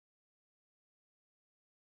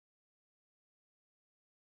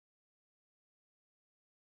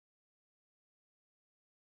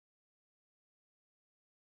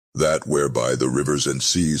that whereby the rivers and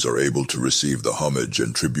seas are able to receive the homage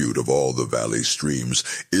and tribute of all the valley streams,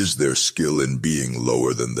 is their skill in being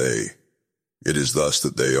lower than they. It is thus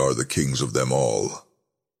that they are the kings of them all.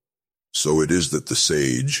 So it is that the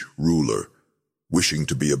sage, ruler, wishing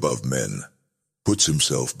to be above men, puts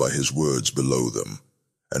himself by his words below them,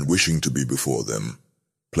 and wishing to be before them,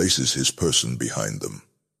 places his person behind them.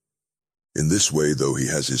 In this way, though he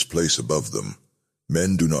has his place above them,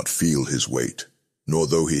 men do not feel his weight, nor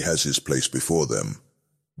though he has his place before them,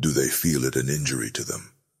 do they feel it an injury to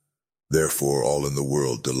them. Therefore all in the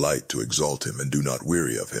world delight to exalt him and do not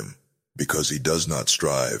weary of him, because he does not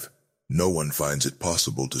strive. No one finds it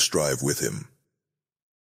possible to strive with him.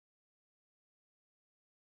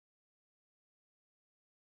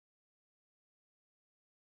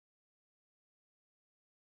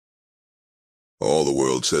 All the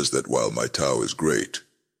world says that while my Tao is great,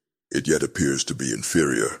 it yet appears to be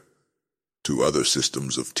inferior to other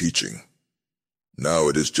systems of teaching. Now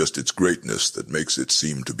it is just its greatness that makes it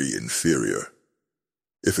seem to be inferior.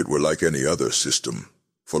 If it were like any other system,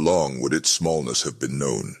 for long would its smallness have been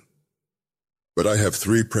known. But I have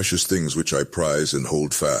 3 precious things which I prize and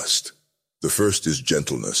hold fast. The first is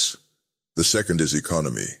gentleness, the second is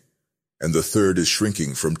economy, and the third is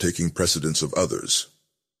shrinking from taking precedence of others.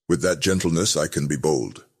 With that gentleness I can be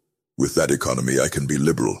bold. With that economy I can be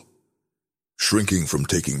liberal. Shrinking from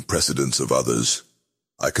taking precedence of others,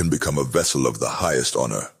 I can become a vessel of the highest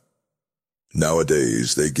honor.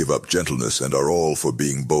 Nowadays they give up gentleness and are all for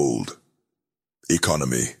being bold.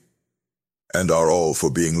 Economy, and are all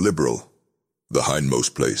for being liberal, the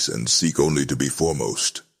hindmost place, and seek only to be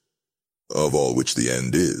foremost, of all which the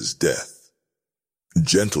end is death.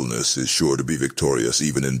 Gentleness is sure to be victorious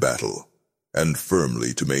even in battle, and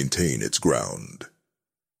firmly to maintain its ground.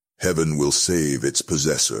 Heaven will save its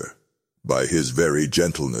possessor, by his very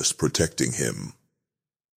gentleness protecting him.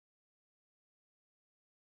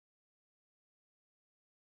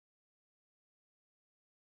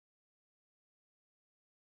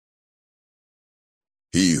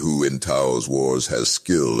 He who in Tao's wars has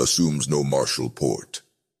skill assumes no martial port.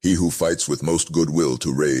 He who fights with most goodwill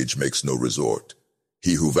to rage makes no resort.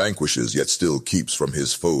 He who vanquishes yet still keeps from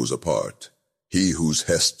his foes apart. He whose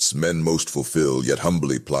hests men most fulfill yet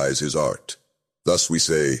humbly plies his art. Thus we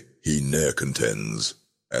say, he ne'er contends,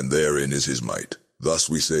 and therein is his might. Thus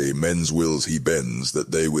we say, men's wills he bends,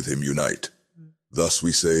 that they with him unite. Thus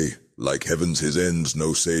we say, like heaven's his ends,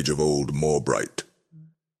 no sage of old more bright.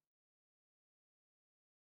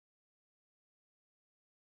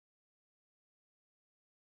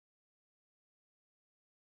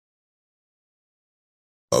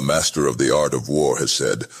 A master of the art of war has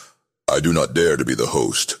said, I do not dare to be the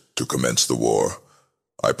host, to commence the war.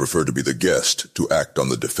 I prefer to be the guest, to act on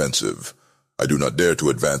the defensive. I do not dare to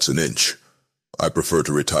advance an inch. I prefer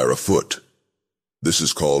to retire a foot. This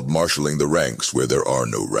is called marshalling the ranks where there are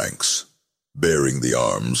no ranks, bearing the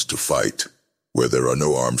arms to fight where there are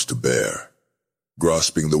no arms to bear,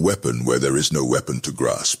 grasping the weapon where there is no weapon to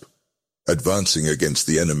grasp, advancing against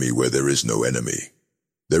the enemy where there is no enemy.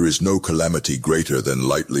 There is no calamity greater than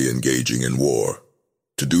lightly engaging in war.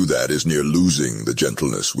 To do that is near losing the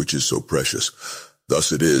gentleness which is so precious.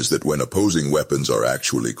 Thus it is that when opposing weapons are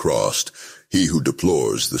actually crossed, he who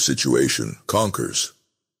deplores the situation conquers.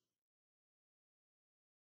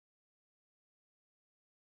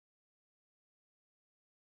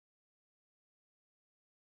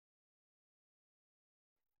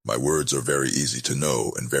 My words are very easy to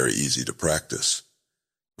know and very easy to practice,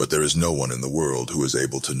 but there is no one in the world who is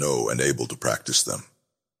able to know and able to practice them.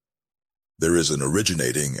 There is an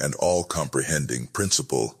originating and all-comprehending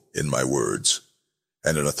principle in my words,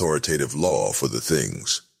 and an authoritative law for the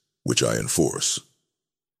things which I enforce.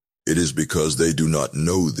 It is because they do not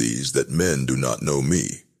know these that men do not know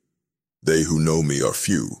me. They who know me are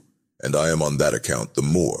few, and I am on that account the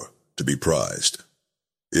more to be prized.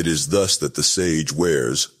 It is thus that the sage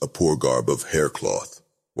wears a poor garb of haircloth,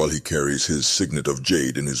 while he carries his signet of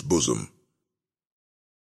jade in his bosom.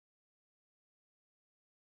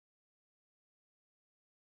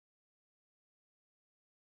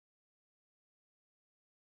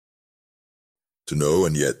 To know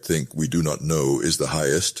and yet think we do not know is the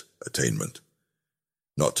highest attainment.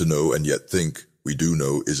 Not to know and yet think we do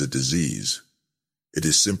know is a disease. It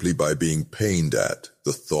is simply by being pained at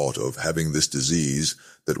the thought of having this disease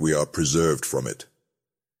that we are preserved from it.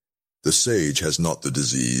 The sage has not the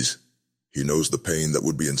disease. He knows the pain that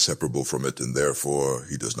would be inseparable from it, and therefore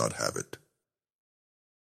he does not have it.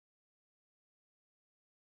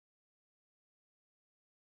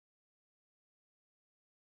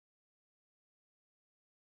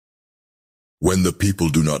 When the people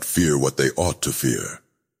do not fear what they ought to fear,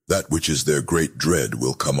 That which is their great dread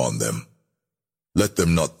will come on them. Let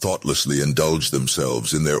them not thoughtlessly indulge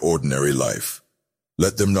themselves in their ordinary life.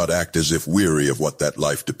 Let them not act as if weary of what that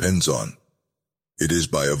life depends on. It is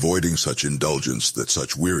by avoiding such indulgence that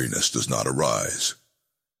such weariness does not arise.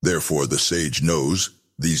 Therefore the sage knows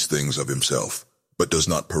these things of himself, but does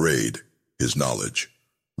not parade his knowledge,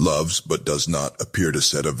 loves but does not appear to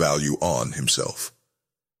set a value on himself.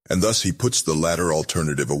 And thus he puts the latter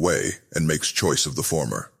alternative away and makes choice of the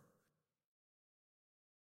former.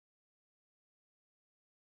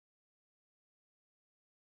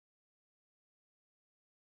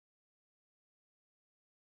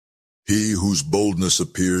 He whose boldness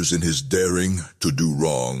appears in his daring to do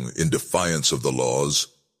wrong in defiance of the laws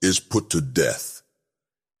is put to death.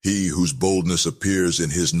 He whose boldness appears in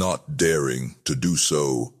his not daring to do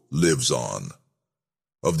so lives on.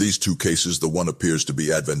 Of these two cases, the one appears to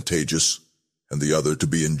be advantageous and the other to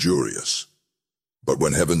be injurious. But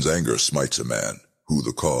when heaven's anger smites a man, who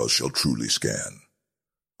the cause shall truly scan?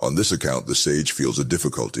 On this account the sage feels a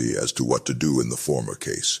difficulty as to what to do in the former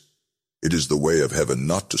case. It is the way of heaven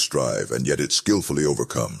not to strive, and yet it skillfully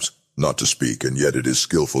overcomes, not to speak, and yet it is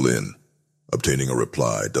skillful in. Obtaining a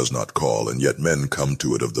reply does not call, and yet men come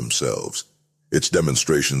to it of themselves. Its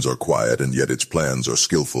demonstrations are quiet, and yet its plans are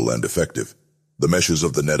skillful and effective. The meshes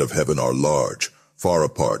of the net of heaven are large, far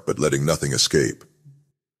apart, but letting nothing escape.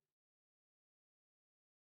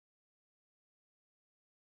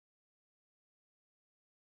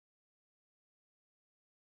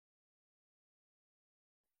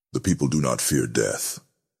 The people do not fear death.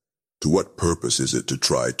 To what purpose is it to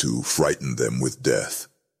try to frighten them with death?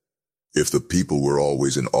 If the people were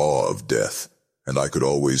always in awe of death, and I could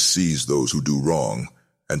always seize those who do wrong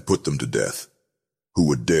and put them to death, who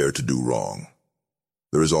would dare to do wrong?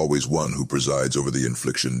 There is always one who presides over the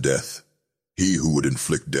infliction death. He who would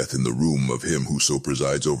inflict death in the room of him who so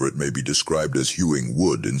presides over it may be described as hewing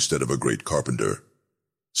wood instead of a great carpenter.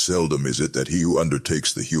 Seldom is it that he who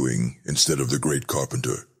undertakes the hewing instead of the great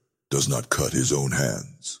carpenter does not cut his own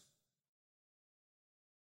hands.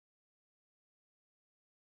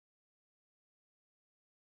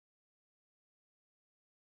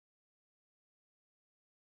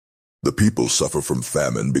 The people suffer from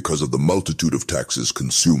famine because of the multitude of taxes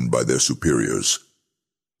consumed by their superiors.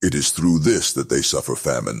 It is through this that they suffer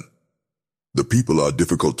famine. The people are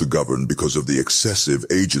difficult to govern because of the excessive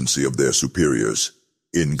agency of their superiors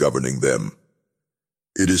in governing them.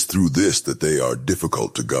 It is through this that they are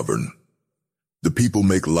difficult to govern. The people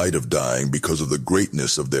make light of dying because of the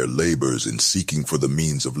greatness of their labors in seeking for the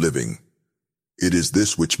means of living. It is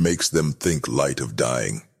this which makes them think light of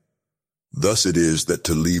dying. Thus it is that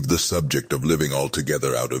to leave the subject of living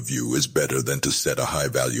altogether out of view is better than to set a high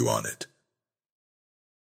value on it.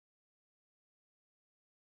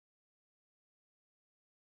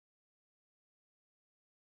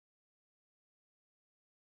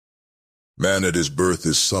 Man at his birth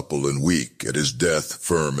is supple and weak, at his death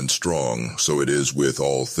firm and strong, so it is with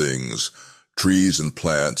all things. Trees and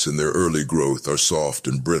plants in their early growth are soft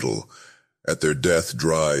and brittle, at their death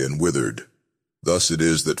dry and withered. Thus it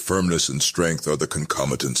is that firmness and strength are the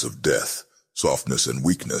concomitants of death, softness and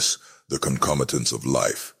weakness the concomitants of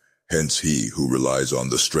life. Hence he who relies on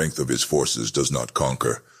the strength of his forces does not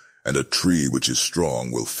conquer, and a tree which is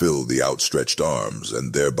strong will fill the outstretched arms,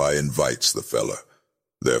 and thereby invites the feller.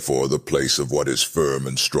 Therefore the place of what is firm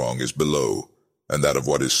and strong is below, and that of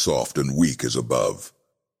what is soft and weak is above.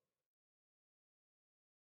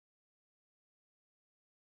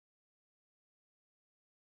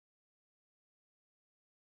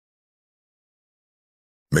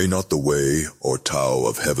 May not the way or Tao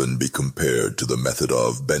of heaven be compared to the method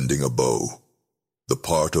of bending a bow? The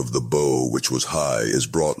part of the bow which was high is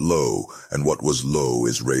brought low, and what was low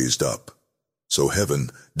is raised up. So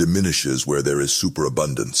heaven diminishes where there is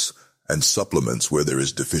superabundance, and supplements where there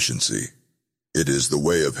is deficiency. It is the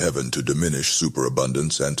way of heaven to diminish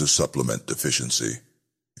superabundance and to supplement deficiency.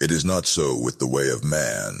 It is not so with the way of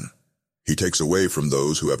man. He takes away from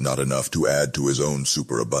those who have not enough to add to his own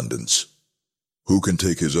superabundance. Who can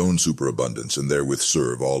take his own superabundance and therewith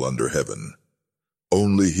serve all under heaven?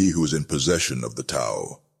 Only he who is in possession of the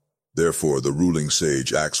Tao. Therefore the ruling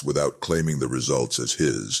sage acts without claiming the results as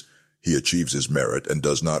his. He achieves his merit and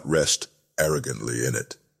does not rest arrogantly in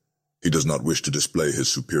it. He does not wish to display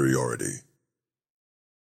his superiority.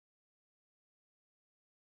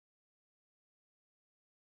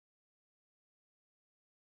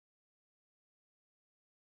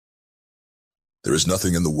 There is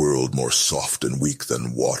nothing in the world more soft and weak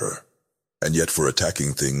than water, and yet for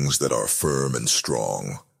attacking things that are firm and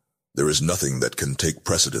strong, there is nothing that can take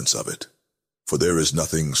precedence of it. For there is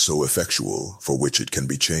nothing so effectual for which it can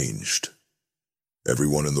be changed.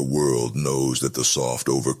 Everyone in the world knows that the soft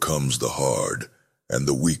overcomes the hard, and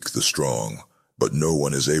the weak the strong, but no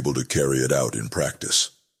one is able to carry it out in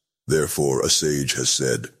practice. Therefore a sage has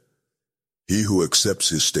said, "He who accepts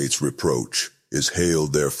his state's reproach is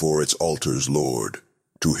hailed therefore its altar's lord.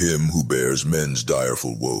 To him who bears men's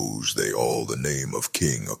direful woes they all the name of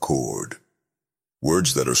king accord."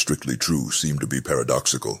 Words that are strictly true seem to be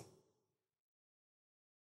paradoxical.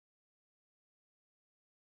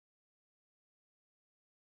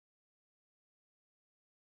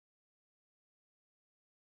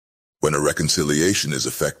 When a reconciliation is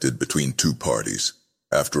effected between two parties,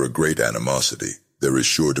 after a great animosity, there is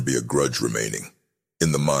sure to be a grudge remaining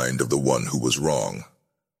in the mind of the one who was wrong.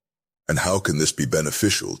 And how can this be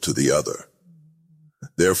beneficial to the other?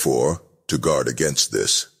 Therefore, to guard against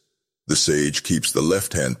this, the sage keeps the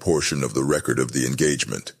left-hand portion of the record of the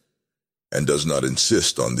engagement, and does not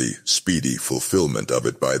insist on the speedy fulfillment of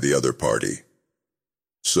it by the other party.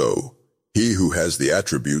 So, he who has the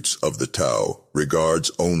attributes of the Tao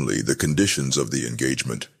regards only the conditions of the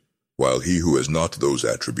engagement, while he who has not those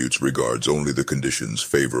attributes regards only the conditions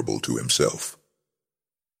favorable to himself.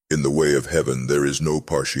 In the way of heaven there is no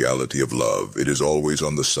partiality of love, it is always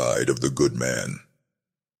on the side of the good man.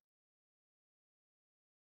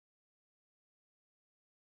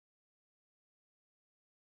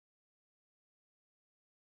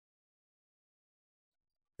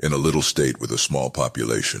 In a little state with a small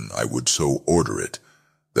population, I would so order it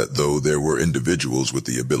that though there were individuals with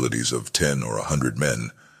the abilities of 10 or 100 men,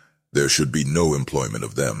 there should be no employment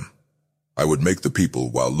of them. I would make the people,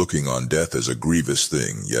 while looking on death as a grievous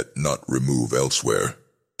thing, yet not remove elsewhere,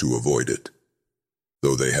 to avoid it.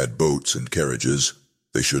 Though they had boats and carriages,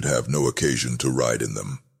 they should have no occasion to ride in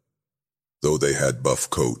them. Though they had buff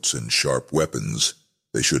coats and sharp weapons,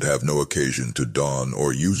 they should have no occasion to don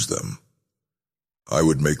or use them. I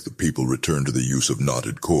would make the people return to the use of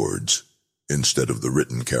knotted cords, instead of the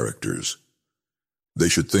written characters. They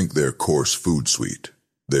should think their coarse food sweet,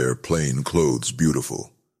 their plain clothes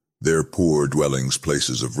beautiful, their poor dwellings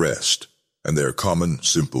places of rest, and their common,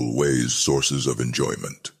 simple ways sources of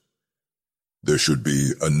enjoyment. There should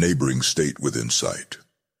be a neighboring state within sight,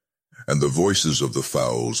 and the voices of the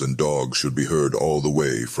fowls and dogs should be heard all the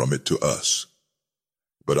way from it to us.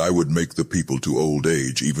 But I would make the people to old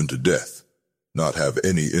age, even to death, not have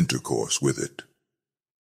any intercourse with it.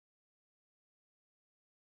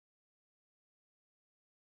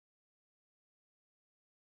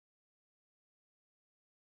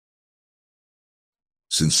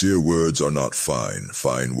 Sincere words are not fine,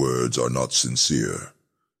 fine words are not sincere.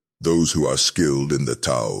 Those who are skilled in the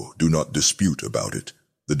Tao do not dispute about it.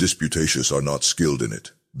 The disputatious are not skilled in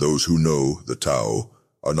it. Those who know the Tao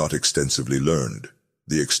are not extensively learned.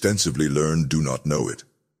 The extensively learned do not know it.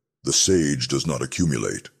 The sage does not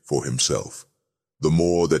accumulate for himself. The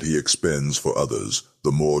more that he expends for others,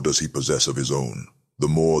 the more does he possess of his own. The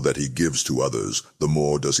more that he gives to others, the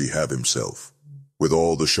more does he have himself. With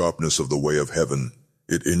all the sharpness of the way of heaven,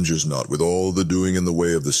 it injures not. With all the doing in the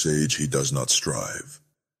way of the sage, he does not strive.